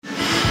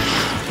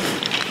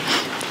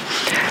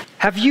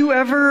Have you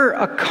ever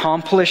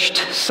accomplished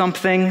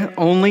something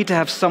only to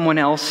have someone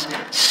else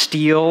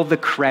steal the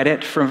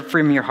credit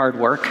from your hard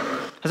work?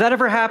 Has that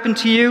ever happened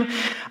to you?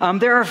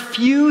 There are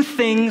few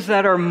things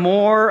that are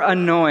more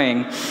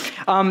annoying.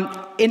 On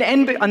the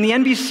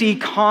NBC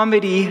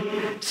comedy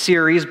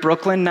series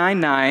Brooklyn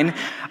Nine-Nine,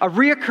 a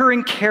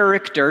reoccurring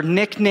character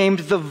nicknamed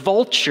the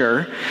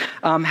Vulture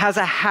has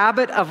a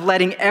habit of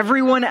letting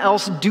everyone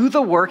else do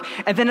the work,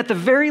 and then at the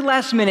very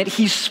last minute,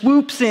 he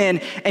swoops in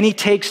and he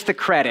takes the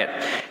credit.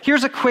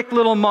 Here's a quick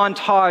little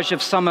montage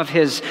of some of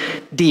his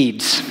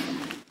deeds.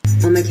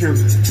 On my count.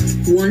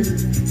 1,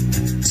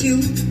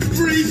 2,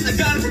 Freeze! I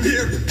got it from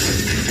here!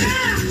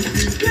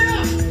 Get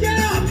up! Get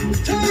up!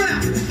 Turn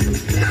around!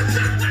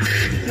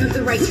 You have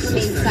the right to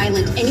remain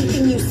silent.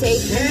 Anything you say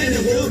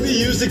And will be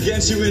used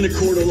against you in a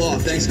court of law.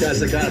 Thanks,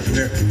 guys. I got it from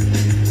here.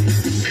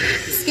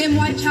 Skim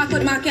white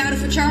chocolate macchiato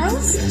for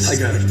Charles? I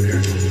got it from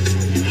here.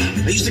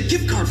 I used a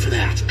gift card for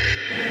that.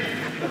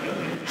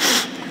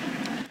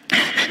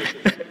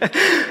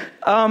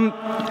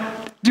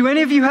 Do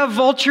any of you have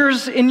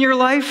vultures in your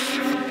life?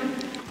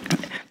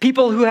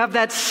 People who have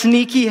that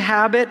sneaky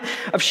habit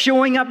of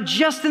showing up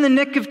just in the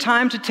nick of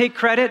time to take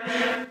credit?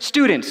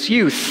 Students,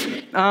 youth,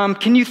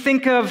 can you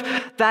think of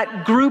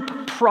that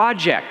group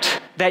project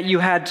that you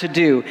had to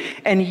do,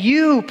 and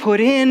you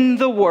put in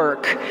the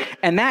work,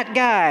 and that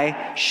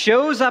guy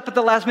shows up at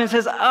the last minute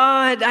and says,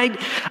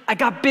 I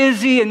got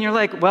busy, and you're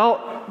like,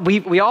 well,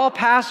 we all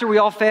pass or we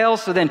all fail,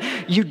 so then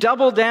you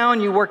double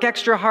down, you work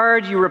extra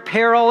hard, you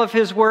repair all of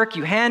his work,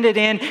 you hand it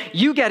in,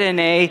 you get an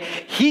A,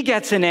 he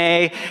gets an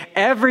A,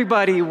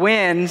 everybody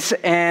wins,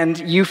 and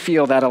you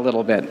feel that a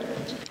little bit.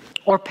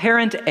 Or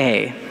parent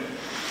A.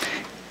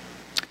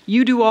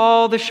 You do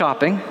all the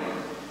shopping,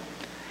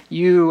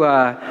 you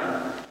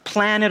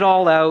plan it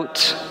all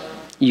out,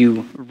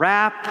 you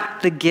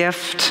wrap the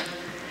gift,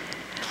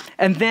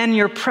 and then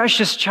your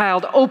precious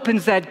child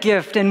opens that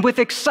gift and with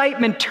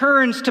excitement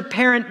turns to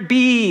parent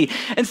B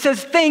and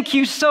says, "Thank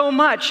you so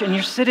much." And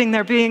you're sitting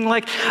there being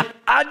like,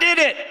 "I did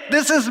it.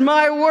 This is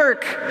my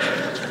work."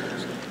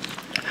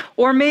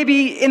 Or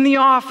maybe in the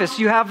office,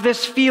 you have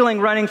this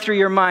feeling running through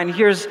your mind.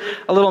 Here's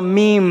a little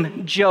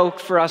meme joke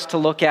for us to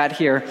look at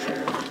here.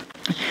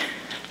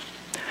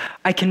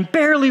 I can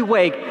barely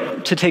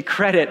wait to take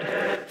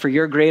credit for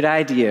your great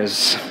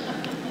ideas.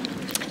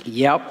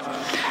 Yep.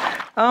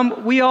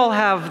 We all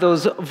have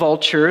those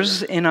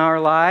vultures in our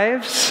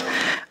lives.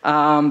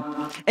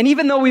 And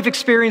even though we've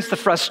experienced the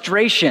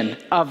frustration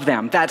of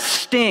them, that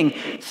sting,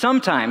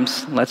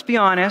 sometimes, let's be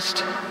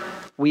honest,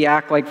 we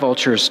act like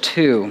vultures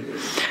too.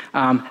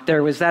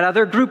 There was that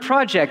other group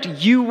project.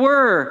 You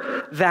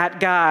were that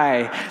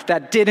guy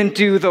that didn't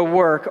do the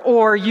work,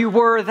 or you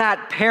were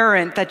that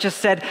parent that just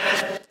said,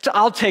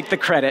 "I'll take the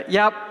credit.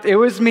 Yep, it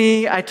was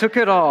me. I took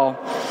it all."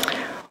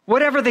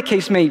 Whatever the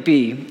case may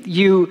be,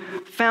 you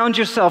found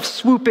yourself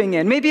swooping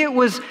in. Maybe it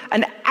was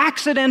an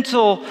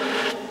accidental,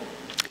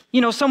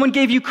 someone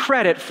gave you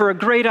credit for a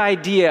great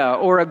idea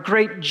or a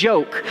great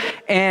joke,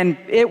 and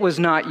it was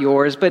not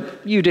yours, but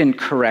you didn't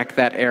correct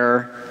that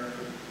error.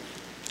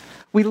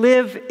 We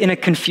live in a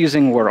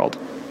confusing world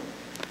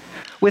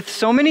with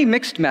so many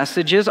mixed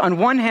messages. On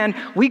one hand,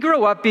 we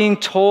grow up being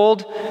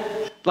told,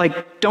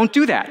 don't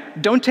do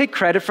that. Don't take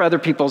credit for other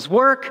people's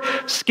work,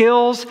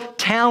 skills,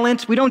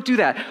 talent. We don't do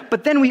that.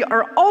 But then we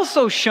are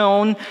also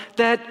shown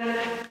that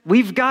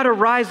we've got to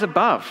rise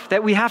above,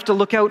 that we have to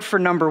look out for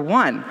number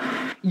one.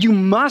 You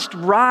must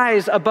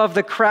rise above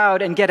the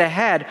crowd and get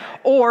ahead,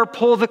 or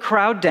pull the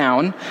crowd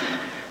down.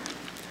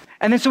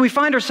 And then so we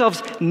find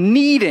ourselves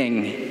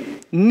needing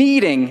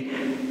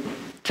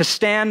to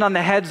stand on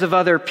the heads of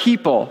other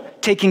people,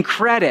 taking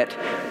credit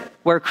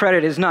where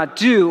credit is not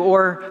due,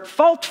 or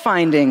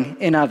fault-finding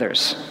in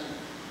others.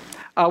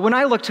 When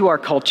I look to our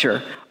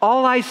culture,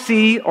 I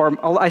see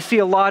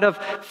a lot of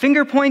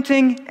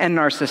finger-pointing and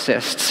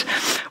narcissists.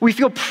 We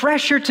feel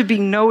pressure to be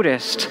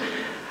noticed,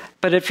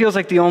 but it feels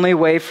like the only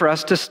way for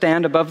us to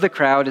stand above the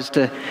crowd is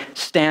to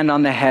stand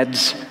on the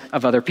heads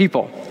of other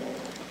people.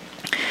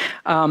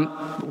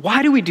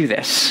 Why do we do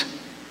this?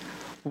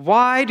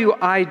 Why do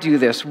I do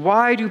this?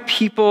 Why do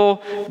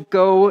people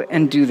go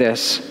and do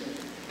this?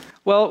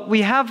 Well,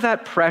 we have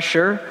that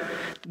pressure,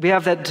 we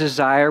have that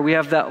desire, we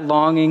have that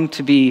longing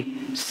to be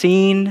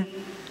seen,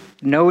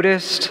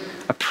 noticed,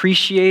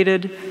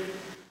 appreciated.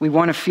 We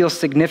want to feel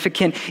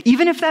significant,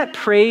 even if that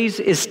praise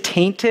is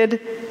tainted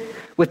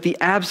with the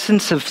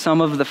absence of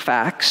some of the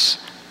facts.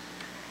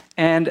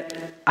 And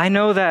I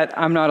know that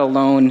I'm not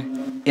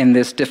alone in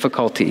this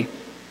difficulty.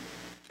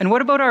 And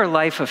what about our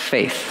life of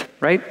faith,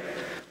 right?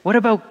 What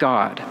about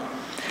God?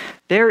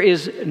 There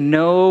is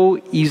no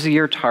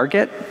easier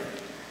target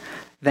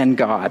than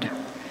God.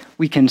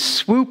 We can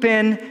swoop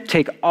in,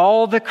 take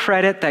all the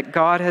credit that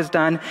God has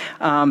done,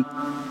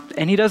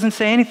 and he doesn't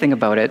say anything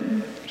about it.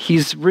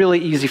 He's really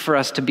easy for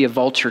us to be a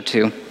vulture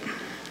to.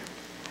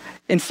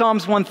 In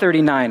Psalms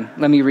 139,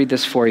 let me read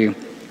this for you.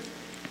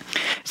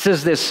 It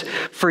says this,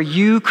 "For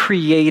you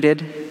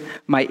created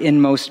my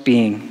inmost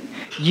being.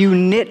 You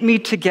knit me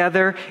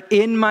together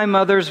in my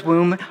mother's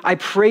womb. I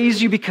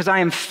praise you because I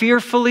am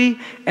fearfully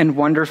and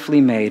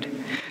wonderfully made.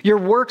 Your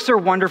works are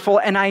wonderful,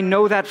 and I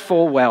know that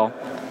full well.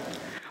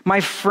 My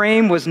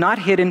frame was not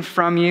hidden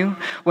from you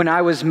when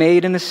I was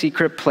made in the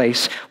secret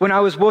place. When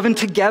I was woven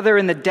together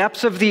in the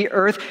depths of the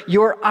earth,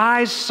 your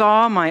eyes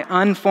saw my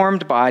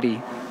unformed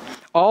body.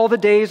 All the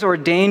days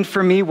ordained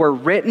for me were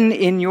written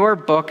in your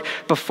book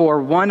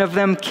before one of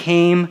them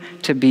came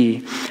to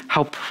be.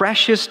 How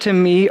precious to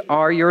me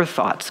are your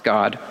thoughts,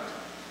 God.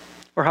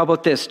 Or how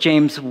about this,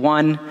 James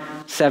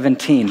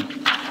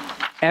 1:17.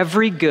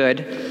 Every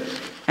good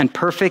and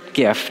perfect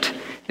gift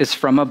is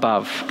from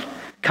above,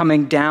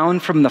 coming down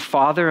from the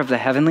Father of the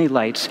heavenly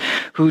lights,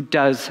 who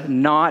does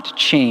not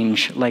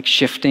change like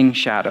shifting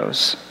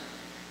shadows.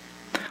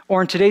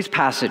 Or in today's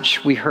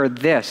passage, we heard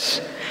this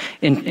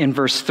in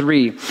verse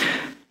 3.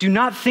 Do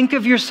not think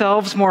of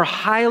yourselves more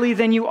highly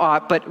than you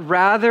ought, but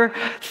rather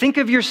think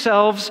of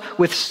yourselves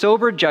with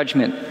sober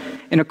judgment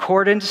in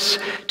accordance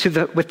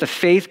with the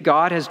faith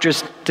God has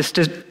just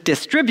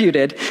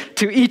distributed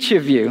to each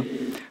of you.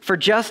 For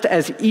just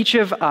as each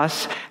of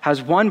us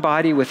has one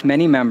body with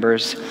many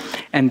members,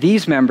 and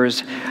these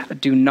members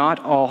do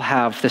not all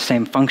have the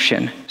same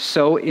function,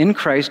 so in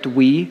Christ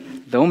we,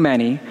 though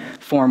many,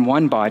 form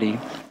one body,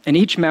 and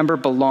each member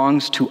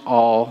belongs to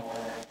all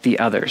the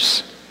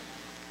others.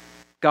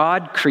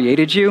 God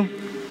created you.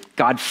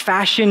 God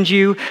fashioned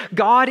you.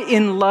 God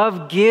in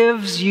love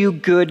gives you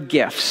good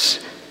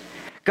gifts.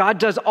 God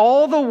does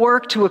all the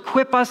work to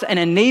equip us and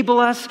enable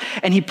us,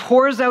 and he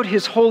pours out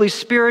his Holy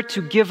Spirit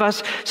to give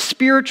us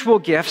spiritual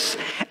gifts,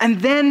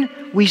 and then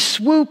we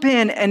swoop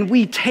in and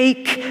we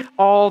take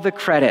all the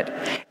credit.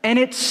 And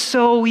it's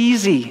so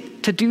easy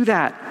to do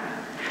that.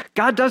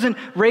 God doesn't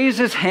raise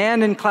his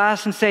hand in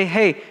class and say,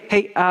 hey,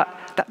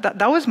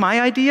 that was my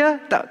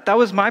idea. That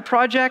was my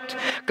project.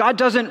 God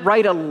doesn't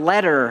write a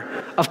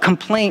letter of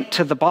complaint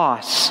to the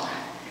boss.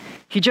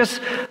 He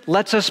just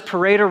lets us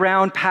parade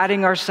around,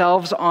 patting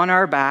ourselves on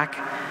our back.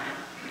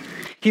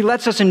 He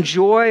lets us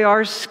enjoy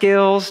our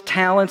skills,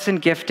 talents,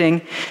 and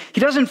gifting. He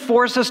doesn't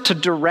force us to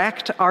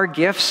direct our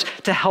gifts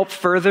to help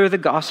further the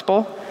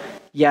gospel.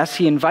 Yes,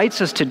 he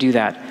invites us to do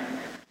that,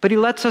 but he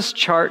lets us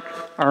chart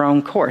our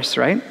own course,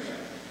 right?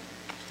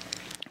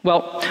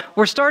 Well,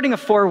 we're starting a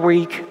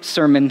 4-week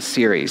sermon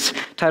series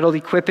titled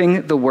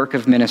Equipping the Work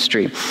of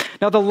Ministry.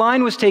 Now, the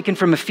line was taken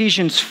from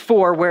Ephesians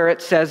 4, where it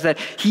says that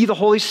he, the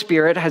Holy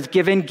Spirit, has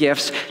given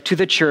gifts to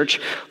the church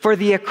for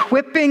the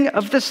equipping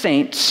of the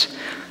saints,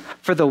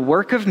 for the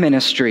work of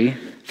ministry,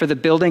 for the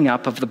building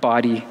up of the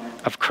body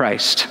of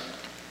Christ.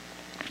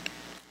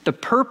 The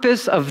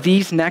purpose of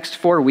these next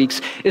 4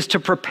 weeks is to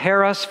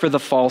prepare us for the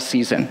fall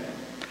season.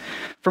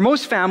 For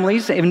most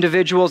families,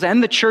 individuals,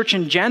 and the church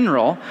in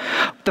general,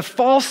 the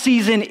fall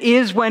season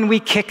is when we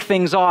kick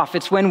things off.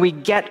 It's when we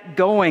get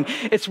going.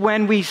 It's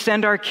when we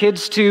send our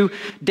kids to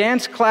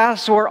dance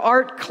class or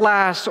art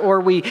class,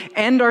 or we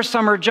end our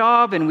summer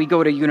job and we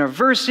go to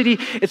university.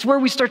 It's where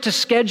we start to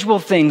schedule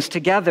things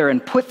together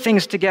and put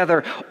things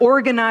together,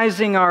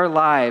 organizing our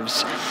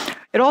lives.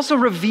 It also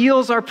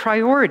reveals our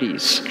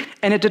priorities,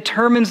 and it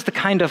determines the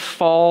kind of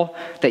fall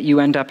that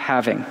you end up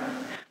having.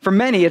 For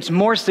many, it's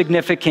more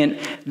significant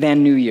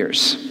than New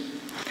Year's.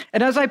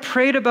 And as I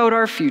prayed about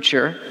our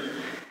future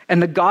and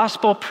the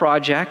gospel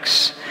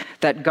projects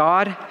that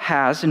God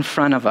has in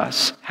front of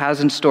us,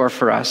 has in store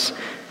for us,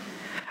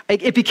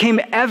 it became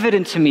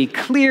evident to me,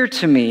 clear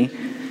to me,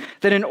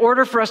 that in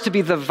order for us to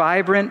be the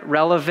vibrant,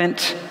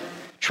 relevant,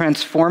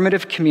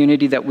 transformative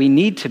community that we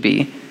need to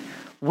be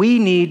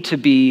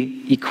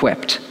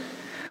equipped.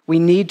 We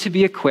need to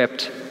be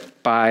equipped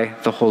by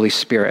the Holy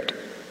Spirit.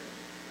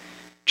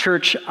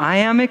 Church, I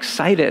am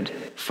excited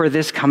for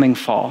this coming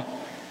fall.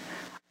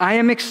 I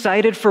am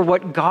excited for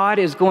what God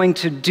is going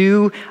to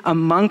do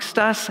amongst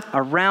us,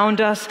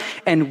 around us,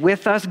 and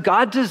with us.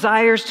 God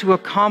desires to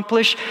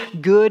accomplish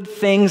good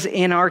things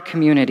in our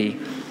community.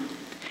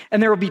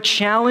 And there will be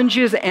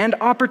challenges and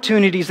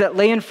opportunities that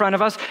lay in front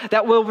of us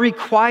that will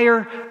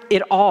require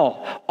it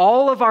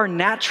all of our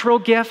natural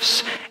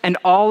gifts and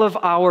all of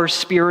our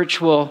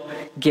spiritual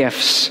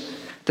gifts.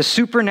 The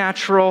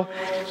supernatural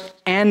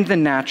and the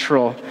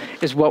natural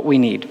is what we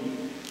need.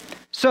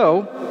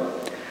 So,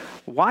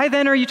 why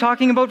then are you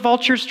talking about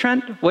vultures,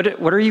 Trent? What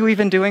are you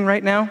even doing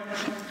right now?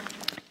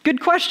 Good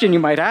question, you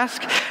might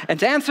ask. And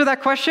to answer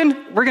that question,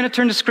 we're going to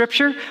turn to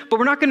Scripture, but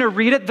we're not going to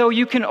read it, though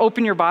you can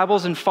open your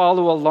Bibles and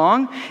follow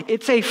along.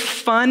 It's a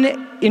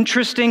fun,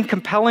 interesting,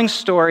 compelling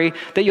story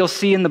that you'll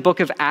see in the book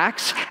of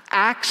Acts,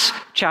 Acts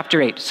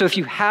chapter 8. So if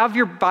you have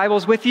your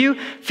Bibles with you,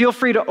 feel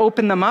free to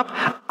open them up.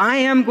 I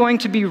am going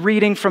to be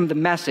reading from the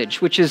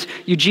Message, which is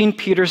Eugene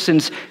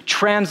Peterson's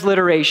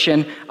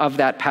transliteration of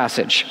that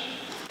passage.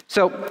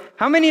 So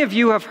how many of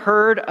you have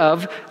heard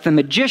of the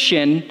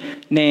magician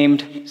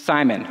named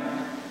Simon?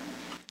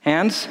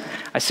 Hands?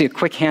 I see a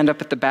quick hand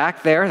up at the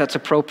back there. That's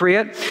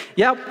appropriate.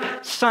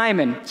 Yep,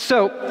 Simon.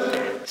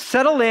 So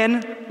settle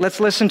in. Let's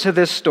listen to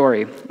this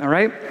story, all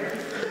right?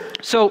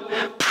 So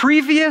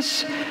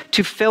Previous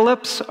to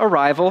Philip's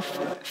arrival,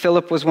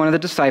 Philip was one of the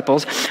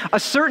disciples, a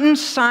certain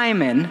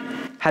Simon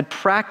had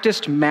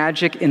practiced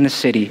magic in the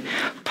city,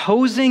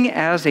 posing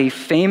as a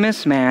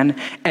famous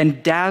man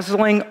and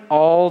dazzling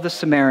all the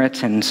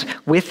Samaritans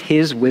with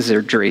his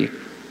wizardry.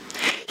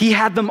 He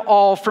had them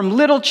all, from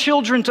little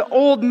children to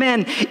old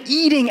men,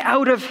 eating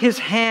out of his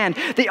hand.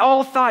 They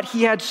all thought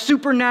he had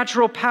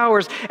supernatural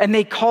powers, and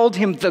they called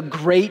him the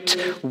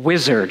Great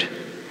Wizard.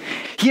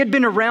 He had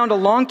been around a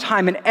long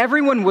time, and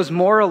everyone was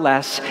more or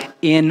less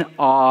in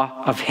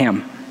awe of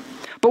him.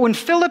 But when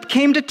Philip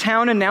came to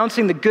town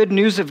announcing the good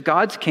news of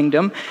God's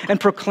kingdom and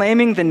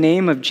proclaiming the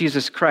name of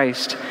Jesus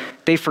Christ,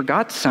 they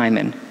forgot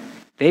Simon.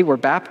 They were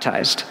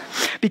baptized,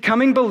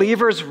 becoming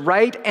believers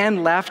right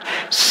and left.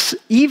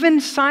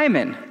 Even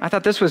Simon, I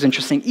thought this was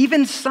interesting,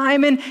 even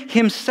Simon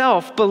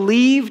himself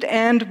believed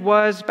and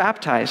was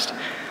baptized.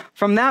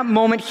 From that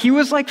moment, he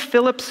was like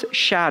Philip's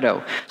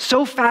shadow,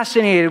 so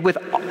fascinated with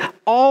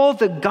all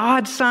the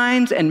God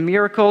signs and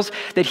miracles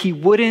that he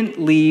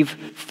wouldn't leave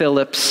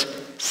Philip's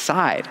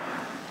side.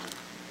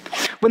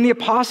 When the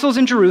apostles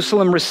in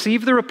Jerusalem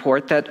received the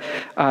report that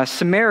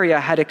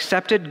Samaria had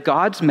accepted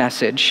God's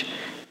message,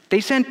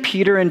 they sent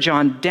Peter and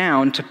John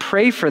down to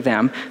pray for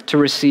them to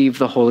receive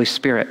the Holy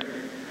Spirit.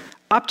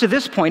 Up to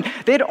this point,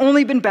 they had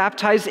only been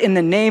baptized in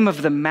the name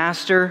of the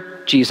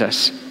Master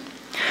Jesus.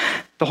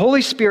 The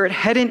Holy Spirit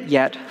hadn't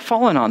yet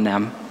fallen on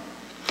them.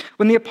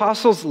 When the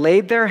apostles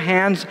laid their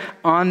hands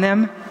on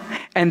them,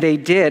 and they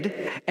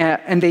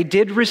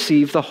did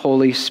receive the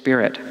Holy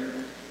Spirit.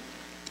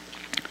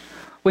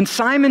 When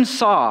Simon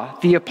saw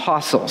the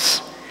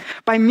apostles,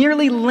 by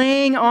merely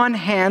laying on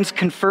hands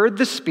conferred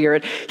the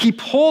Spirit, he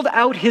pulled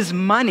out his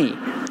money.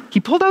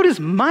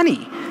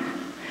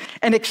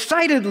 And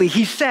excitedly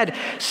he said,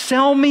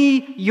 "Sell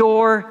me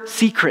your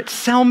secret.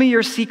 Sell me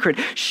your secret.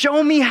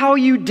 Show me how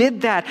you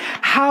did that.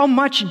 How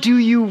much do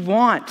you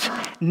want?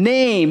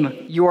 Name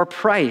your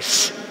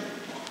price."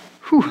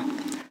 Whew.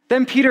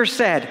 Then Peter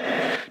said,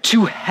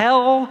 "To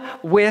hell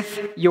with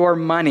your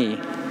money,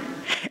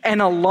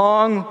 and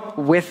along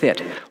with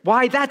it."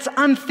 Why? That's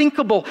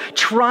unthinkable.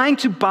 Trying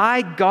to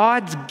buy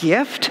God's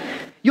gift?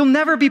 You'll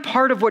never be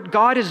part of what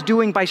God is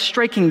doing by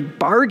striking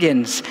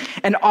bargains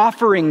and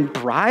offering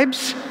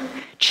bribes.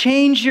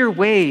 Change your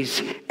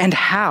ways. And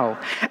how?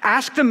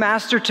 Ask the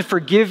master to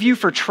forgive you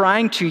for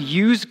trying to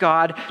use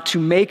God to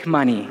make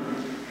money.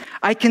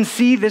 I can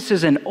see this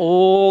is an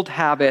old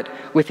habit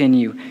within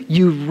you.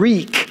 You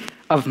reek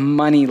of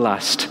money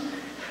lust.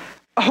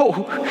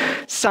 "Oh,"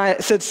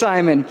 said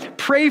Simon,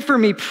 "pray for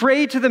me.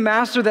 Pray to the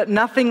master that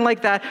nothing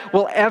like that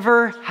will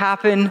ever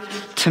happen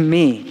to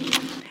me."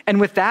 And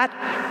with that,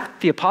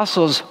 the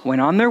apostles went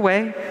on their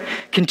way,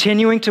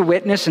 continuing to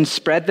witness and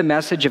spread the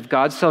message of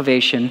God's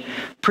salvation,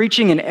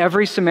 preaching in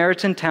every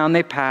Samaritan town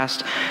they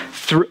passed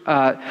through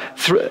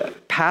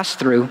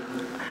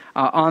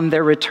on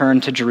their return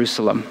to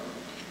Jerusalem.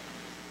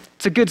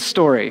 It's a good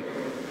story.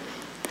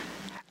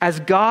 As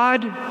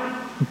God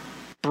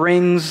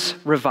brings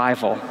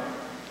revival,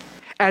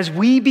 as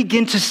we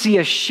begin to see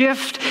a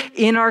shift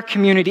in our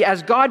community,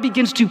 as God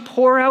begins to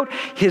pour out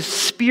his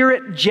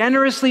Spirit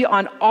generously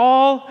on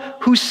all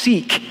who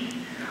seek,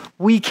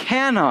 we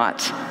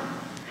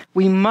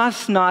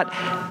must not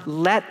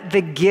let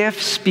the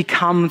gifts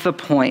become the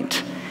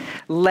point,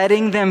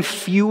 letting them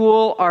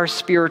fuel our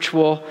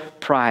spiritual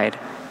pride.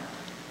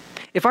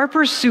 If our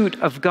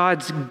pursuit of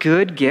God's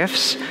good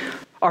gifts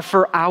are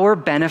for our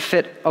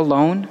benefit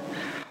alone,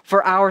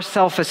 for our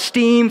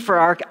self-esteem, for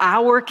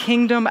our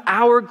kingdom,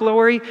 our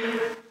glory,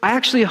 I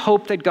actually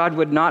hope that God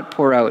would not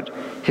pour out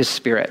his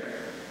Spirit.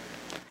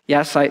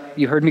 Yes,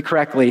 you heard me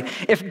correctly.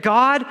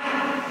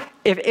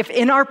 If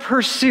in our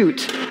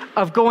pursuit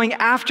of going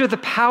after the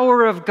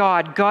power of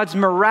God, God's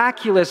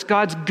miraculous,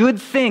 God's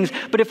good things,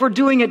 but if we're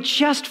doing it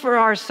just for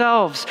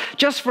ourselves,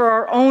 just for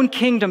our own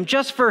kingdom,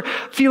 just for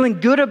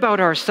feeling good about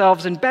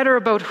ourselves and better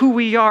about who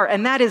we are,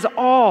 and that is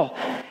all,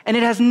 and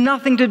it has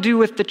nothing to do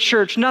with the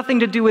church, nothing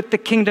to do with the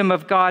kingdom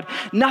of God,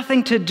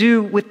 nothing to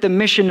do with the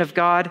mission of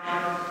God,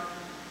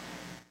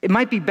 it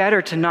might be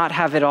better to not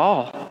have it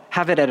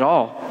at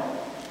all.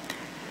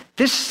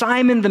 This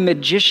Simon the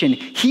magician,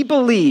 he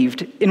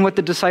believed in what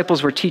the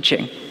disciples were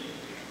teaching.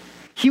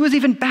 He was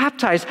even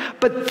baptized,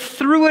 but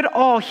through it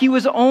all, he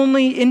was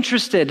only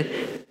interested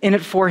in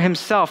it for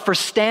himself, for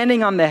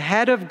standing on the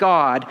head of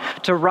God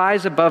to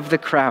rise above the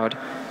crowd.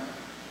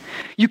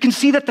 You can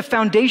see that the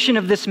foundation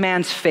of this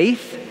man's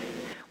faith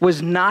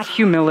was not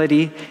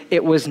humility,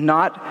 it was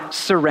not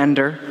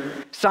surrender.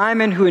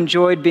 Simon, who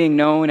enjoyed being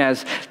known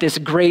as this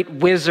great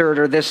wizard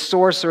or this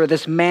sorcerer,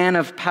 this man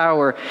of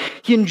power,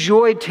 he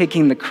enjoyed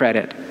taking the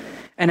credit.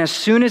 And as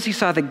soon as he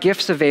saw the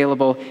gifts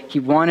available, he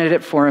wanted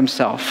it for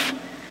himself.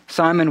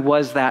 Simon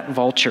was that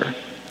vulture.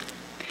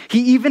 He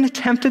even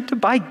attempted to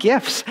buy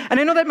gifts. And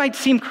I know that might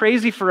seem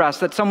crazy for us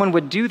that someone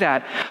would do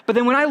that. But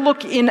then when I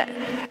look in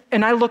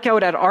and I look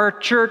out at our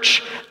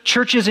church,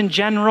 churches in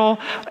general,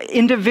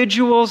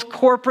 individuals,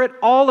 corporate,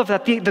 all of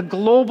that, the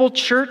global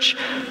church,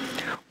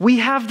 we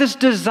have this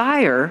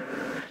desire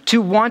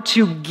to want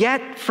to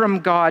get from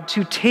God,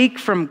 to take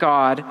from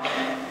God,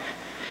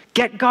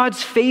 get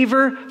God's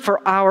favor for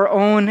our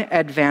own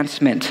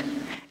advancement.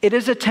 It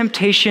is a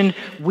temptation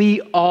we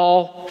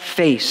all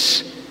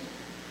face.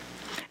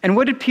 And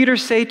what did Peter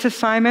say to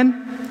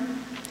Simon?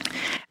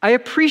 I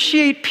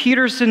appreciate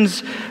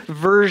Peterson's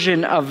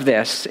version of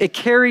this. It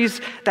carries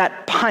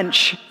that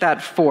punch,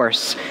 that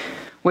force.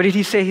 What did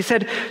he say? He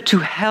said, "To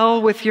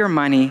hell with your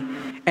money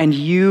and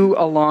you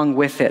along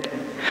with it."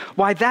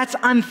 Why, that's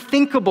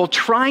unthinkable,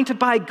 trying to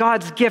buy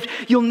God's gift.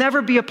 You'll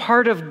never be a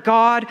part of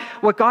God,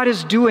 what God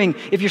is doing,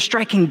 if you're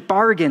striking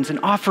bargains and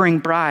offering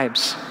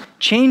bribes.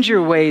 Change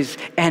your ways,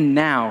 and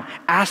now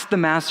ask the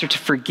master to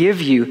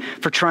forgive you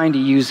for trying to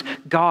use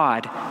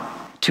God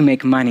to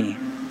make money.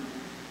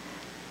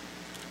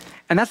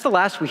 And that's the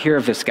last we hear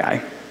of this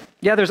guy.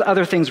 Yeah, there's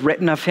other things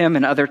written of him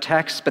in other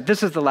texts, but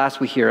this is the last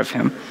we hear of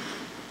him.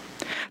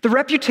 The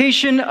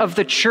reputation of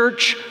the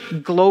church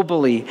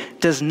globally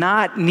does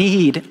not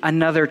need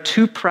another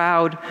too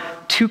proud,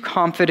 too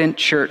confident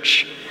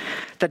church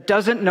that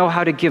doesn't know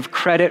how to give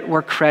credit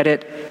where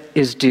credit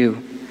is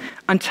due.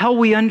 Until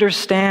we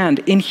understand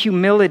in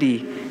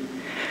humility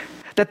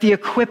that the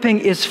equipping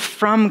is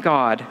from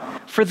God,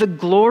 for the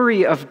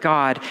glory of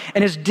God,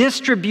 and is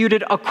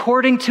distributed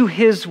according to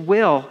his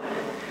will,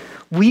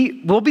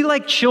 we'll be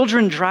like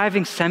children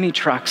driving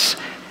semi-trucks.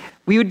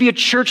 We would be a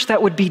church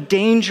that would be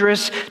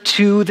dangerous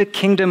to the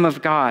kingdom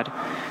of God.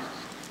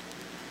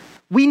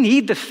 We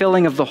need the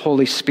filling of the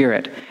Holy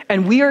Spirit,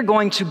 and we are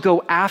going to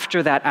go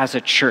after that as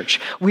a church.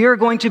 We are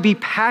going to be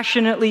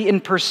passionately in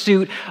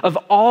pursuit of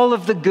all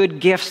of the good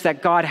gifts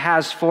that God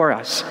has for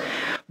us.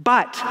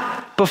 But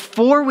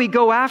before we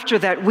go after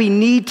that, we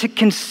need to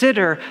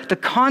consider the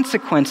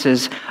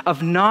consequences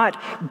of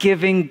not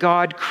giving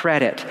God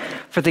credit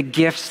for the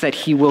gifts that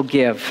he will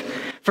give,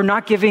 for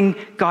not giving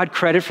God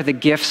credit for the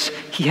gifts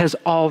he has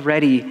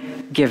already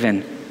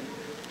given.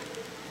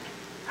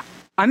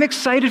 I'm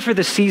excited for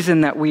the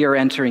season that we are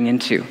entering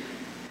into,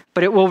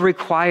 but it will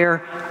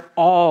require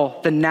all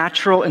the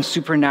natural and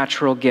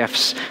supernatural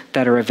gifts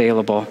that are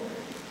available.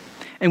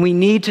 And we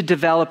need to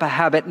develop a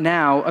habit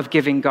now of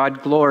giving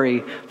God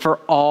glory for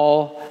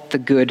all the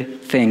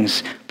good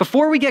things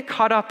before we get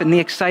caught up in the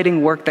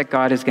exciting work that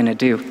God is going to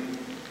do.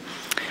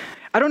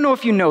 I don't know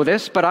if you know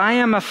this, but I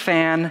am a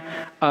fan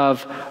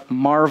of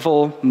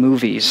Marvel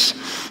movies.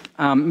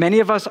 Many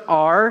of us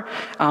are.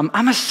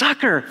 I'm a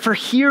sucker for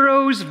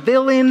heroes,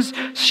 villains,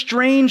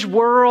 strange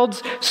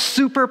worlds,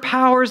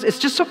 superpowers. It's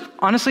just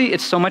honestly,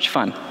 it's so much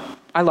fun.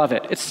 I love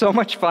it. It's so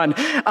much fun.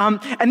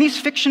 And these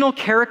fictional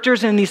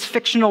characters in these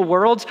fictional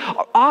worlds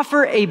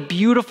offer a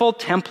beautiful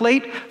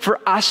template for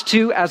us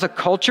to, as a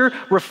culture,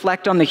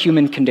 reflect on the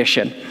human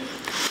condition.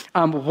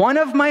 One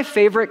of my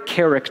favorite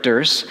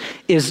characters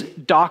is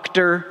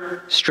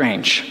Doctor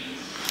Strange.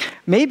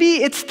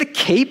 Maybe it's the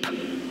cape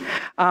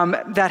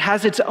that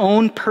has its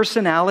own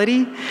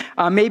personality.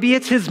 Maybe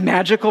it's his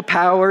magical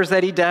powers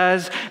that he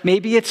does.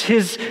 Maybe it's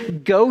his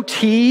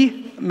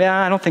goatee.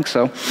 I don't think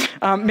so.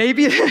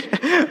 Maybe,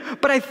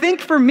 but I think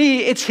for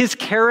me, it's his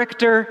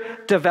character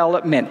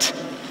development,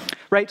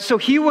 right? So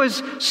he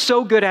was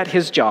so good at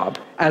his job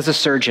as a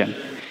surgeon.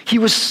 He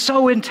was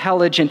so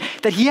intelligent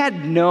that he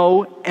had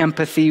no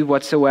empathy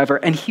whatsoever,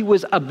 and he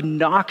was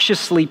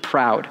obnoxiously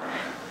proud.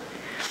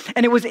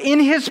 And it was in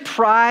his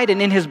pride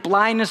and in his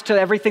blindness to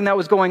everything that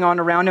was going on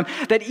around him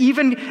that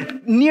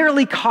even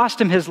nearly cost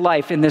him his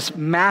life in this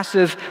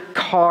massive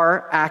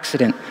car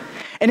accident.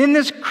 And in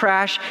this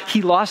crash,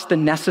 he lost the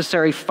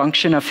necessary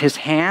function of his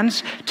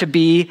hands to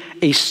be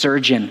a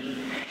surgeon.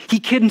 He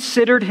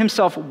considered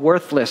himself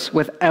worthless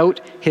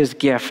without his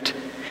gift,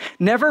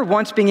 never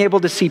once being able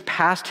to see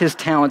past his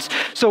talents.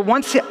 So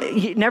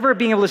never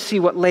being able to see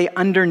what lay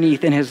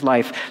underneath in his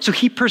life. So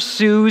he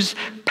pursues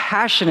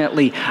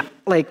passionately,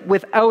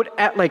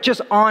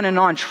 just on and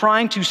on,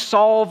 trying to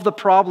solve the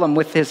problem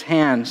with his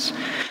hands,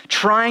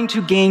 trying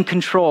to gain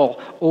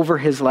control over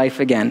his life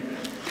again.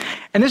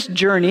 And this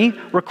journey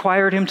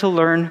required him to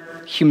learn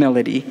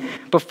humility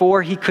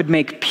before he could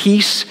make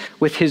peace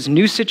with his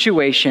new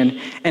situation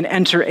and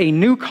enter a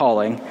new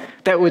calling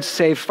that would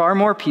save far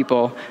more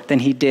people than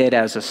he did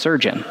as a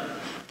surgeon,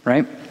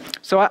 right?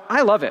 So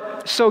I love it.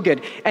 So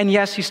good. And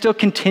yes, he still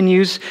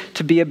continues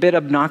to be a bit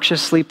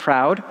obnoxiously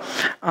proud.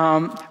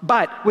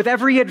 But with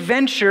every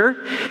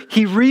adventure,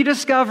 he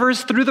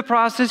rediscovers through the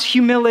process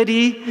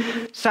humility,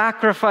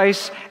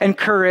 sacrifice, and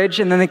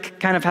courage, and then it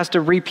kind of has to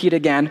repeat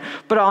again.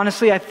 But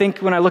honestly, I think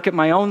when I look at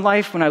my own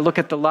life, when I look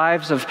at the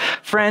lives of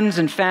friends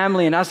and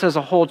family and us as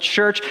a whole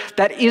church,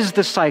 that is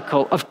the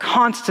cycle of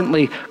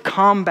constantly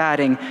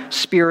combating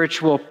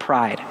spiritual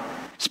pride.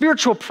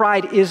 Spiritual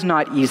pride is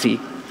not easy.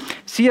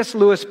 C.S.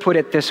 Lewis put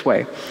it this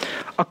way: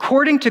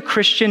 according to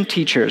Christian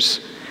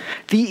teachers,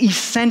 the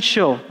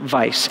essential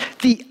vice,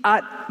 the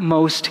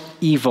utmost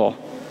evil,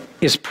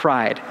 is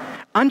pride.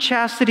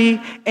 Unchastity,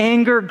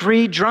 anger,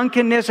 greed,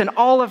 drunkenness, and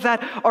all of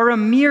that are a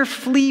mere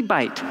flea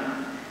bites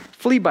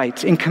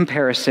in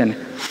comparison.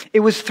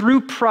 It was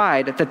through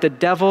pride that the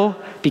devil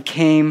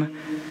became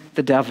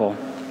the devil.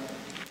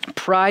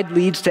 pride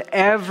leads to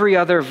every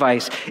other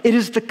vice. It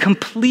is the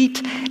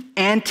complete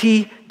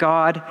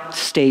anti-God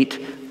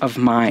state of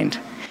mind.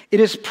 It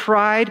is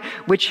pride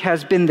which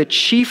has been the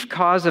chief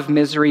cause of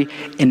misery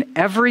in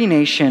every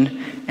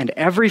nation and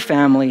every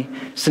family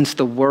since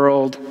the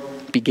world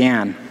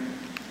began.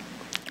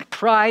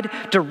 Pride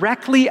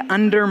directly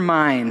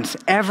undermines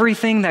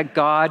everything that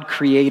God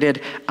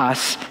created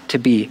us to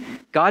be.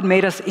 God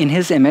made us in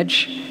his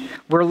image.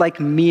 We're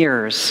like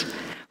mirrors,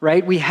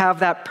 right? We have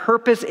that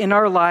purpose in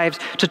our lives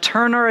to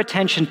turn our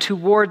attention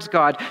towards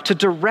God, to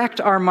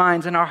direct our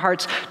minds and our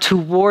hearts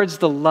towards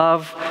the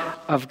love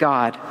of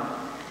God,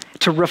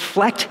 to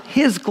reflect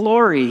his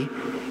glory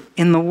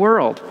in the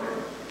world.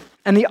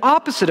 And the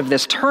opposite of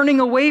this, turning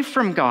away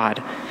from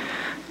God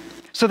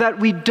so that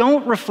we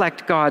don't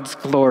reflect God's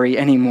glory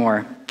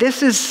anymore.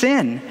 This is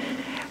sin.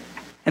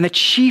 And the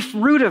chief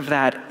root of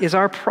that is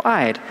our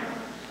pride.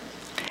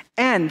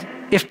 And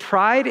if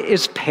pride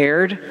is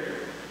paired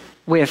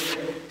with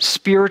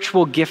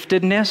spiritual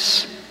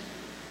giftedness,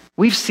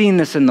 we've seen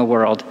this in the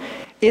world.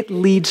 It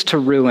leads to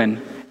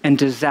ruin and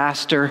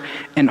disaster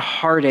and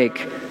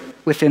heartache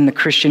within the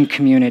Christian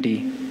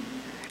community.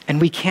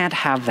 And we can't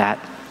have that.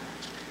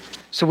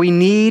 So we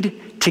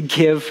need to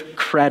give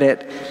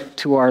credit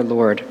to our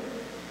Lord.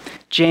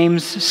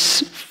 James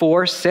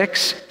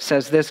 4:6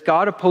 says this,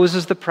 God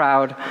opposes the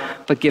proud,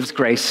 but gives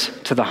grace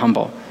to the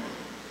humble.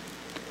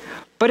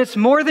 But it's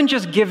more than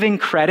just giving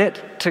credit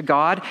to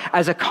God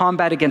as a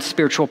combat against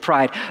spiritual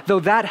pride, though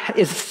that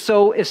is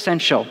so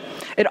essential.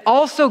 It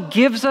also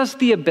gives us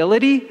the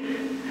ability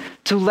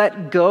to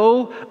let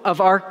go of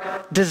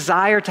our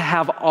desire to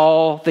have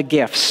all the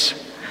gifts.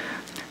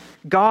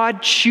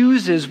 God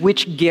chooses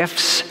which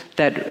gifts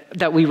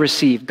that we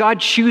receive. God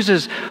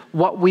chooses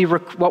what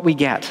we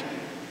get.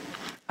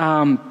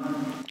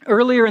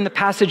 Earlier in the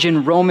passage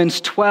in Romans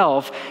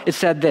 12, it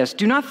said this,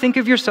 do not think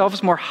of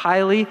yourselves more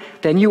highly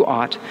than you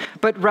ought,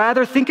 but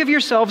rather think of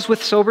yourselves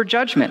with sober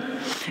judgment,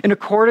 in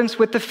accordance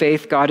with the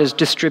faith God has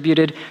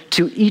distributed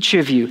to each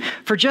of you.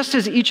 For just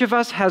as each of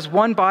us has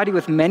one body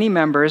with many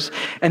members,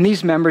 and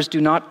these members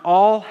do not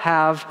all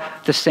have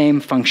the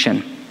same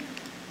function.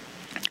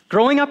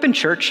 Growing up in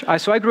church,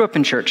 so I grew up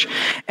in church,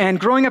 and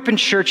growing up in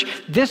church,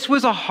 this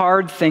was a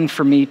hard thing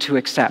for me to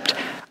accept.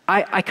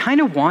 I kind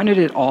of wanted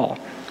it all.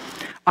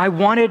 I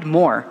wanted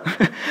more.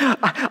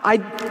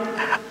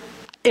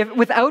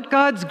 Without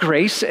God's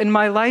grace in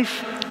my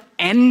life,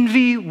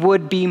 envy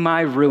would be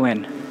my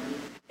ruin.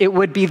 It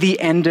would be the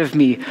end of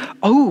me.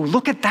 Oh,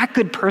 look at that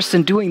good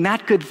person doing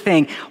that good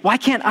thing. Why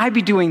can't I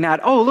be doing that?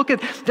 Oh, look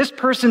at this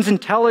person's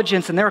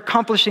intelligence and they're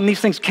accomplishing these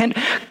things.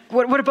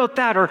 What about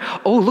that? Or,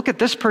 oh, look at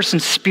this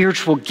person's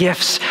spiritual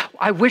gifts.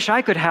 I wish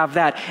I could have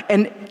that.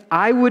 And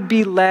I would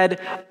be led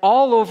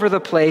all over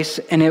the place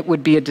and it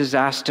would be a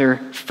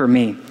disaster for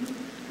me.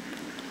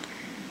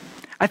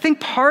 I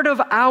think part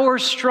of our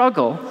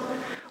struggle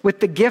with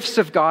the gifts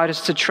of God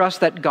is to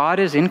trust that God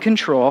is in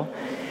control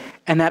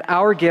and that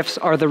our gifts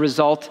are the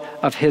result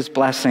of his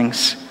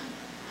blessings.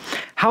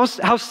 How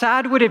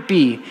sad would it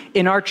be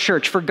in our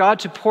church for God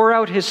to pour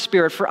out his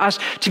Spirit, for us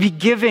to be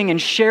giving and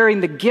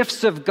sharing the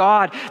gifts of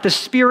God, the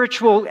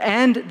spiritual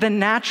and the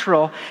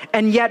natural,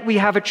 and yet we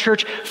have a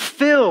church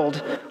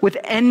filled with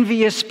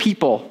envious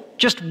people,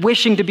 just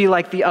wishing to be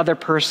like the other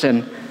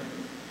person.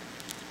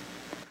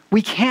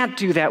 We can't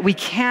do that. We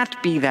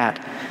can't be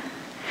that.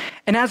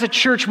 And as a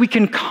church, we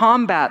can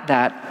combat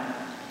that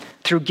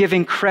through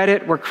giving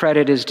credit where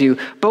credit is due,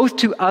 both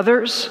to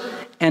others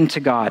and to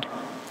God.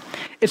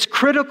 It's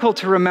critical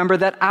to remember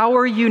that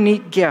our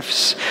unique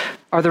gifts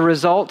are the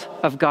result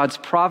of God's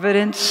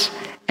providence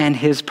and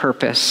his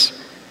purpose.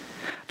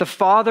 The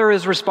Father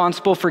is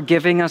responsible for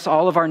giving us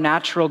all of our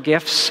natural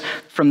gifts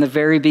from the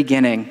very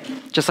beginning,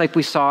 just like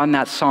we saw in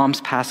that Psalms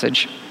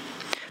passage.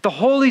 The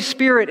Holy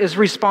Spirit is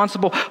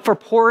responsible for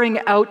pouring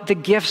out the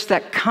gifts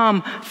that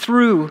come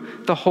through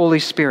the Holy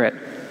Spirit.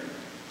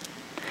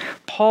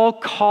 Paul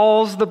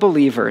calls the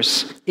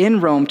believers in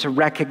Rome to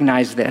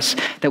recognize this,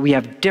 that we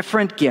have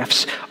different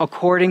gifts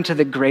according to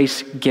the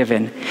grace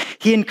given.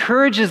 He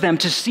encourages them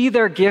to see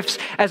their gifts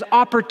as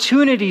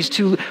opportunities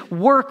to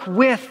work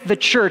with the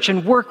church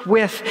and work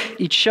with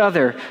each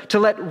other, to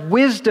let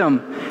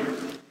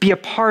wisdom be a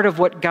part of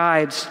what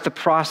guides the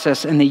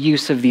process and the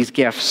use of these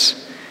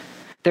gifts.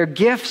 Their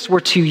gifts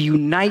were to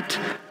unite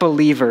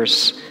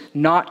believers,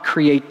 not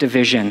create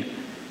division.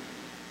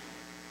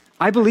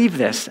 I believe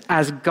this.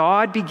 As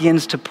God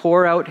begins to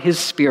pour out his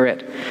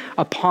Spirit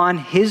upon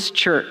his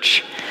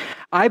church,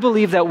 I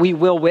believe that we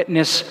will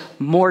witness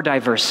more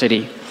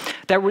diversity,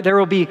 that there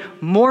will be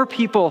more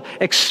people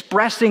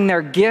expressing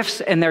their gifts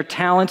and their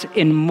talents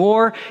in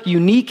more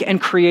unique and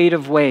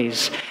creative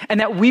ways, and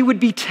that we would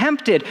be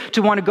tempted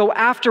to want to go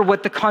after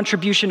what the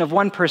contribution of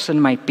one person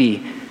might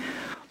be.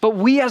 But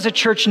we as a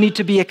church need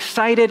to be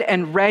excited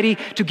and ready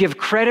to give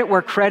credit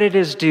where credit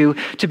is due,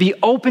 to be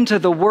open to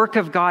the work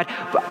of God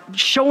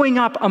showing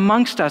up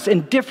amongst us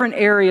in different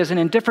areas and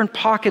in different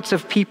pockets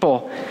of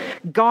people.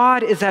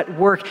 God is at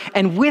work,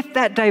 and with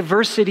that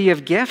diversity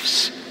of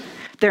gifts,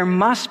 There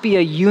must be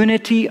a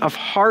unity of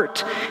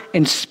heart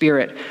and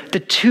spirit. The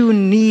two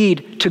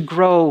need to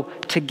grow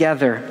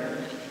together.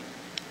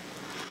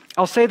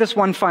 I'll say this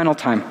one final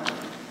time.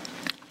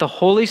 The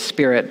Holy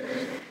Spirit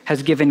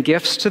has given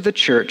gifts to the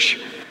church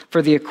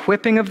for the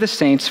equipping of the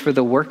saints, for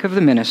the work of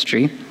the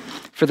ministry,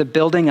 for the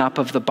building up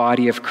of the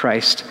body of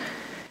Christ.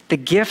 The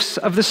gifts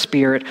of the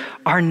Spirit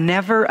are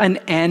never an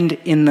end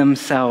in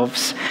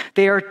themselves.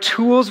 They are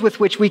tools with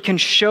which we can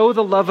show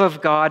the love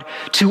of God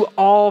to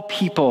all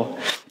people.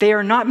 They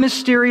are not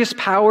mysterious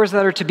powers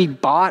that are to be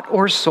bought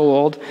or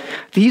sold.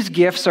 These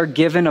gifts are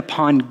given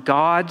upon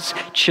God's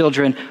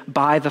children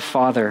by the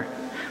Father,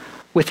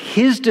 with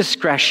His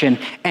discretion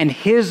and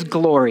His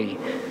glory.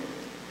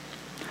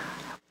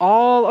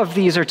 All of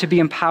these are to be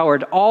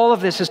empowered. All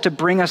of this is to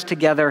bring us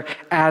together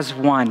as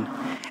one.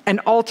 And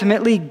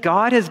ultimately,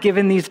 God has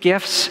given these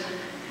gifts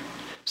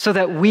so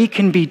that we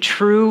can be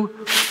true,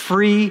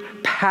 free,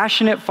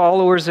 passionate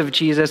followers of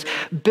Jesus,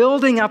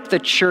 building up the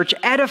church,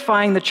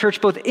 edifying the church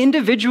both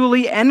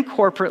individually and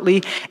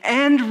corporately,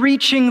 and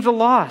reaching the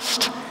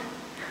lost.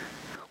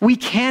 We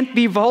can't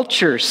be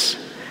vultures.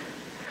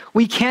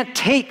 We can't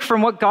take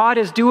from what God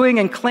is doing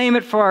and claim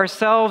it for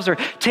ourselves, or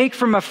take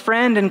from a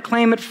friend and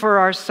claim it for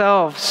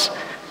ourselves.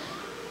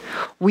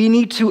 We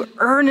need to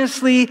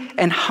earnestly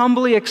and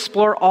humbly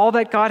explore all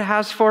that God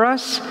has for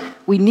us.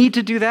 We need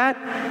to do that.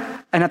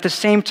 And at the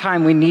same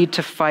time, we need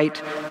to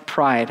fight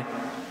pride.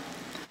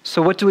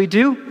 So what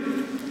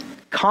do?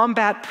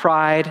 Combat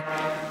pride,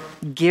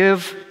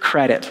 give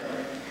credit.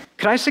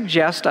 Could I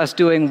suggest us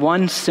doing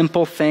one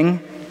simple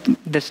thing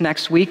this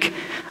next week?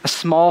 A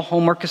small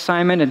homework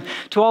assignment. And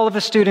to all of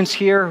the students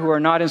here who are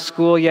not in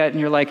school yet, and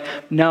you're like,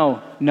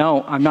 no,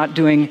 I'm not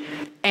doing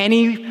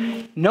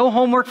no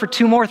homework for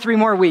 3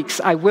 more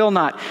weeks. I will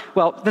not.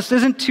 Well, this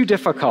isn't too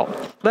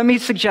difficult. Let me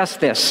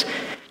suggest this.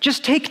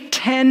 Just take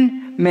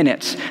 10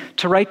 minutes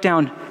to write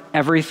down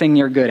everything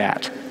you're good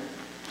at.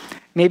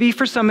 Maybe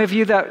for some of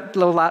you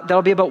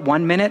that'll be about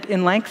 1 minute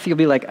in length. You'll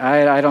be like,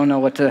 I don't know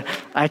what to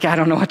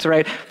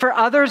write. For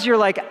others, you're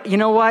like, you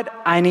know what?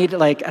 I need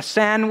like a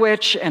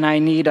sandwich, and I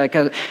need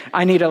to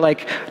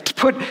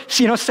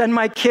send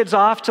my kids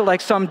off to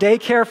like some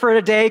daycare for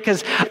a day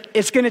because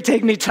it's going to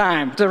take me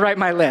time to write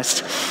my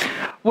list.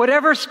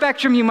 Whatever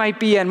spectrum you might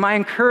be in, my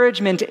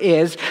encouragement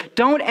is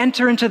don't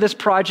enter into this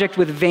project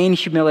with vain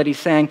humility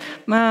saying,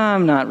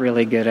 I'm not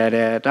really good at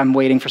it. I'm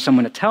waiting for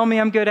someone to tell me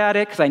I'm good at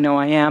it because I know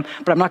I am,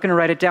 but I'm not going to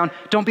write it down.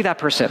 Don't be that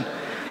person.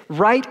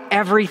 Write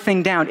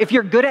everything down. If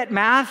you're good at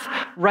math,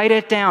 write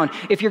it down.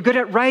 If you're good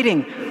at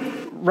writing,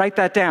 write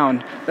that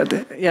down.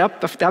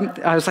 Yep,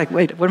 I was like,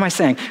 wait, what am I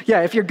saying?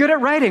 Yeah, if you're good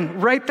at writing,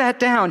 write that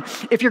down.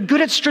 If you're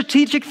good at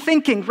strategic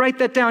thinking, write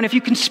that down. If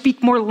you can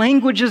speak more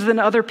languages than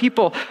other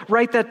people,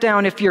 write that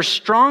down. If you're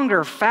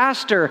stronger,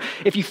 faster,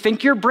 if you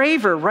think you're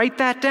braver, write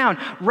that down.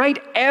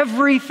 Write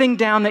everything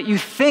down that you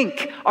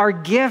think are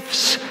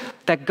gifts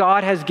that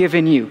God has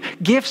given you,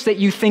 gifts that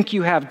you think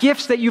you have,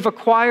 gifts that you've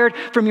acquired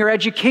from your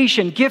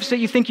education, gifts that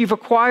you think you've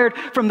acquired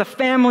from the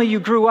family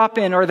you grew up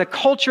in, or the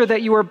culture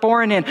that you were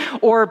born in,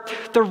 or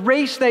the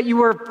race that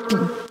you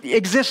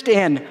exist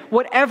in.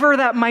 Whatever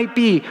that might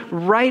be,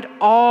 write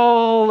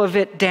all of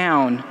it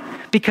down,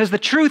 because the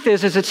truth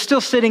is it's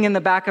still sitting in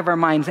the back of our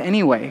minds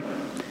anyway.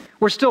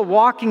 We're still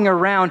walking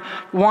around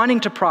wanting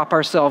to prop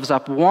ourselves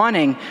up,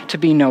 wanting to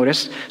be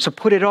noticed, so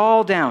put it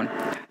all down.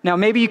 Now,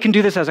 maybe you can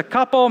do this as a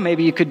couple.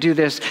 Maybe you could do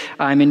this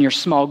in your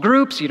small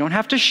groups. You don't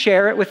have to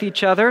share it with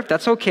each other.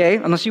 That's okay,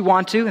 unless you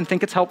want to and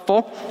think it's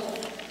helpful.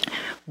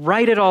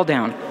 Write it all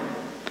down.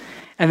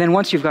 And then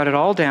once you've got it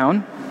all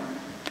down,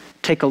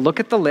 take a look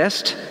at the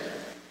list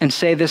and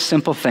say this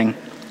simple thing.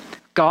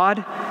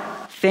 God,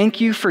 thank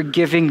you for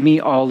giving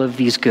me all of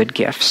these good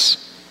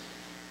gifts.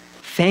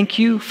 Thank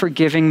you for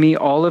giving me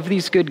all of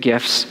these good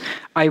gifts.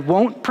 I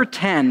won't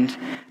pretend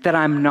that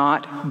I'm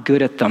not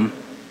good at them.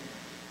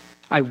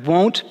 I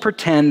won't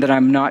pretend that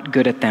I'm not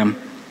good at them,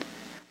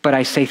 but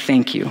I say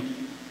thank you.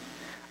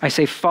 I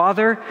say,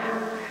 Father,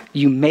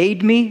 you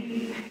made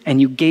me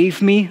and you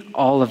gave me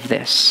all of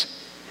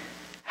this.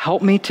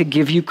 Help me to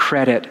give you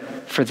credit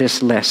for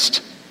this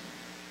list.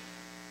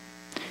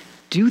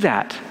 Do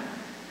that,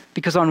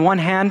 because on one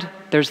hand,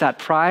 there's that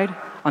pride.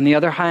 On the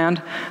other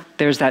hand,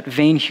 there's that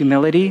vain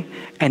humility,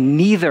 and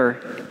neither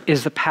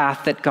is the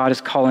path that God is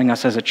calling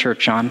us as a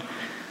church on.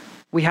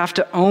 We have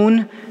to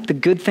own the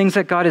good things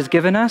that God has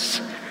given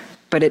us,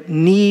 but it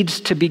needs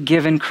to be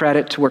given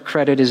credit to where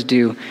credit is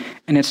due,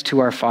 and it's to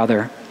our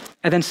Father.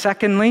 And then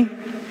secondly,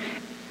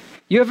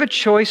 you have a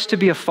choice to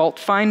be a fault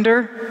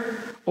finder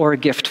or a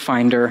gift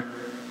finder.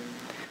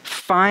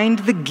 Find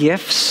the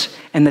gifts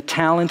and the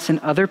talents in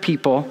other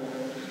people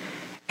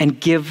and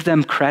give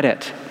them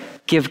credit.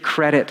 Give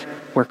credit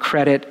where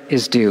credit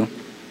is due.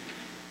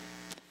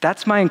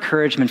 That's my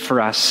encouragement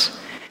for us.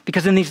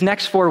 Because in these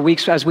next 4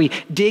 weeks, as we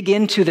dig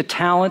into the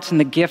talents and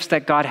the gifts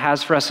that God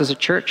has for us as a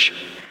church,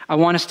 I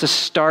want us to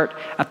start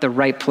at the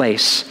right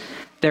place.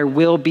 There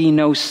will be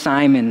no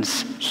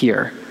Simons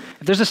here.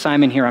 If there's a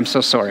Simon here, I'm so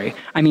sorry.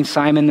 I mean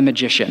Simon the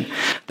magician.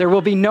 There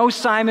will be no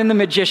Simon the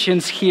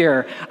magicians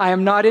here. I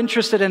am not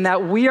interested in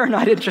that. We are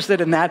not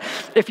interested in that.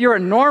 If you're a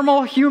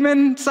normal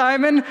human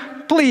Simon,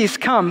 please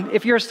come.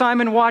 If you're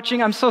Simon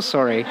watching, I'm so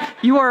sorry.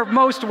 You are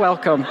most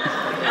welcome.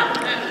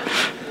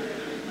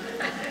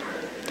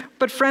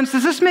 But friends,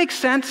 does this make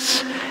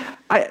sense?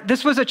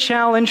 This was a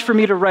challenge for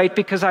me to write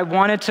because I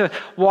wanted to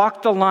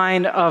walk the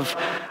line of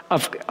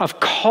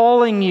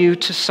calling you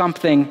to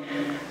something,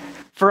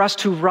 for us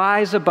to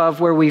rise above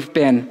where we've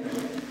been.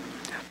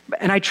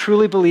 And I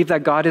truly believe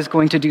that God is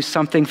going to do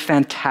something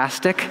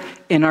fantastic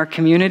in our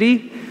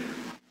community,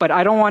 but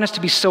I don't want us to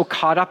be so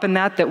caught up in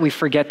that we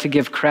forget to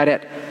give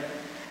credit.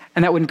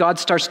 And that when God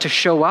starts to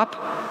show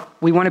up,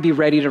 we want to be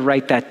ready to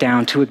write that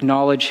down, to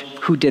acknowledge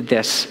who did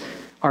this.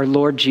 Our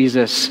Lord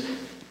Jesus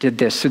did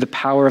this through the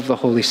power of the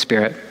Holy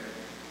Spirit.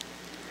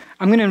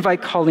 I'm going to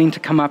invite Colleen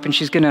to come up, and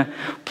she's going to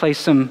play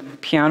some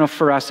piano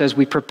for us as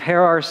we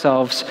prepare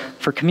ourselves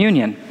for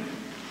communion.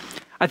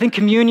 I think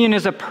communion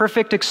is a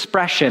perfect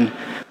expression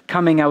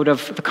coming out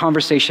of the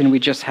conversation we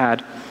just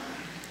had.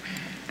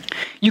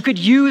 You could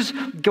use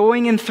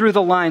going in through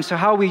the lines. So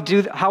how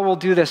we'll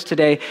do this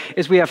today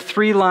is we have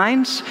 3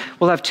 lines.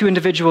 We'll have 2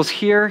 individuals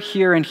here,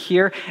 here, and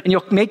here. And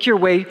you'll make your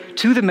way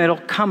to the middle,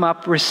 come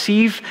up,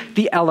 receive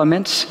the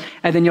elements,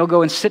 and then you'll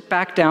go and sit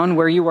back down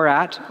where you were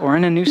at or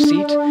in a new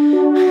seat.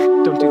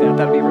 Don't do that.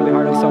 That'll be really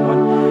hard on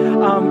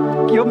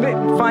someone.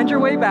 You'll find your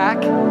way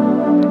back,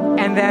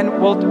 and then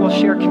we'll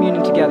share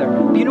communion together.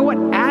 But you know what?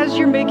 As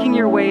you're making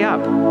your way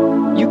up,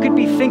 you could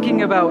be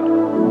thinking about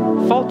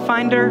fault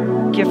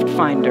finder, gift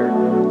finder.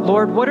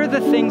 Lord, what are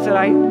the things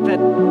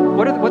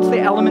what's the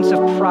elements of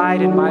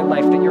pride in my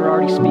life that you're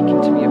already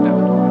speaking to me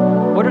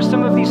about? What are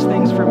some of these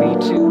things for me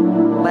to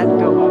let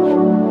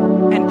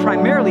go of? And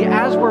primarily,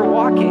 as we're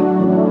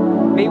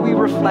walking, may we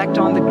reflect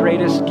on the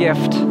greatest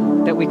gift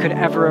that we could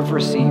ever have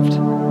received.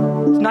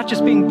 It's not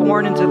just being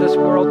born into this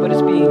world, but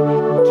it's being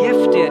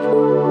gifted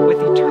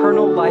with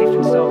eternal life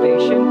and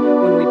salvation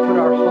when we put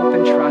our hope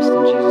and trust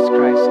in Jesus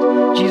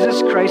Christ.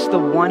 Jesus Christ, the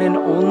one and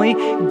only,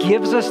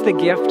 gives us the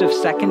gift of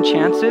second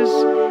chances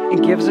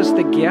and gives us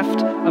the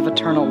gift of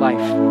eternal life.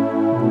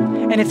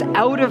 And it's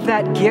out of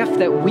that gift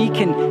that we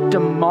can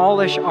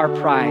demolish our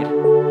pride.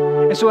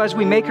 And so as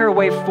we make our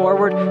way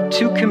forward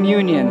to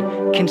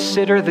communion,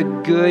 consider the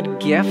good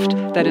gift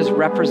that is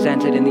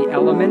represented in the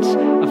elements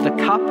of the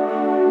cup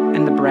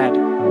and the bread.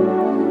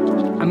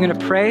 I'm going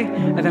to pray,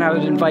 and then I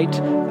would invite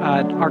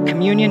our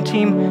communion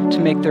team to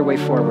make their way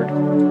forward.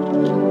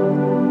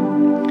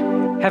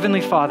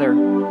 Heavenly Father,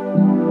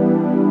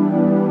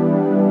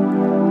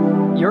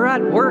 you're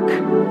at work,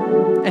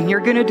 and you're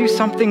going to do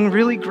something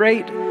really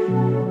great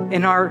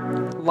in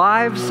our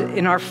lives,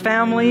 in our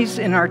families,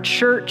 in our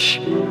church.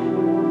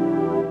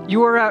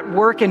 You are at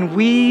work, and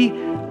we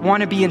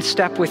want to be in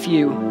step with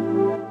you.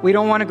 We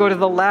don't want to go to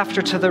the left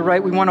or to the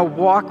right. We want to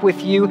walk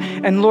with you.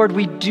 And Lord,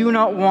 we do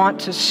not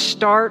want to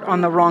start on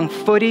the wrong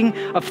footing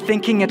of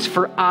thinking it's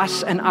for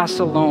us and us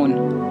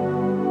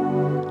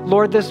alone.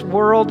 Lord, this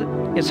world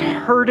is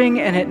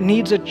hurting, and it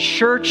needs a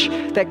church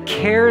that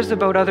cares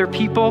about other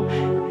people.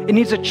 It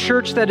needs a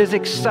church that is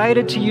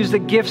excited to use the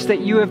gifts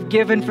that you have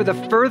given for the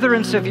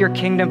furtherance of your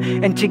kingdom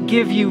and to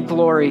give you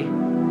glory.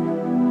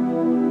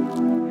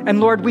 And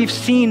Lord, we've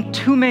seen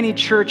too many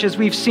churches,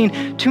 we've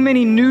seen too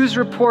many news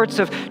reports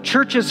of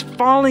churches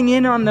falling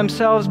in on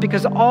themselves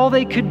because all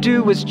they could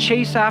do was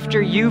chase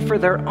after you for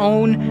their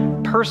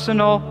own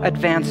personal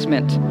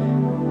advancement.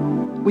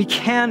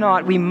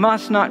 We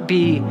must not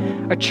be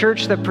a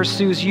church that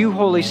pursues you,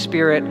 Holy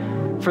Spirit,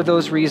 for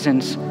those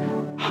reasons.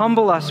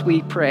 Humble us,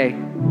 we pray.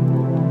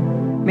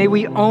 May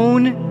we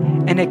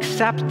own and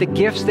accept the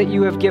gifts that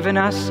you have given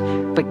us,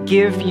 but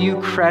give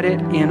you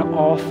credit in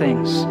all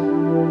things.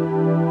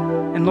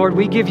 And Lord,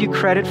 we give you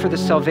credit for the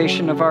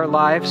salvation of our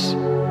lives.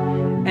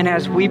 And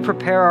as we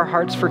prepare our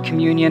hearts for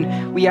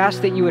communion, we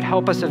ask that you would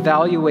help us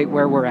evaluate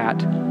where we're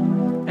at.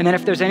 And then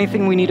if there's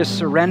anything we need to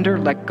surrender,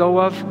 let go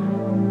of.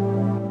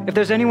 If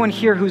there's anyone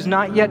here who's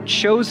not yet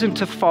chosen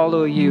to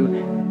follow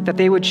you, that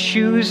they would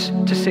choose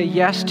to say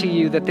yes to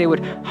you, that they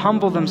would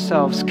humble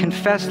themselves,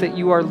 confess that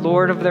you are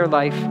Lord of their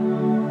life,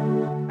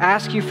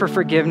 ask you for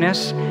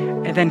forgiveness,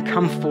 and then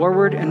come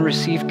forward and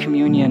receive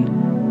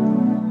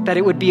communion. That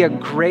it would be a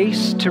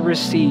grace to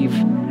receive,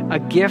 a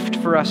gift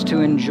for us to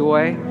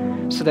enjoy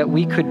so that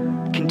we could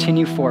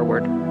continue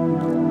forward.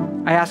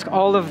 I ask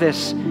all of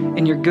this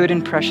in your good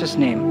and precious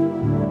name.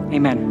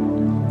 Amen.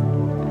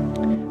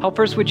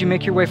 Helpers, would you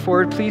make your way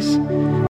forward, please?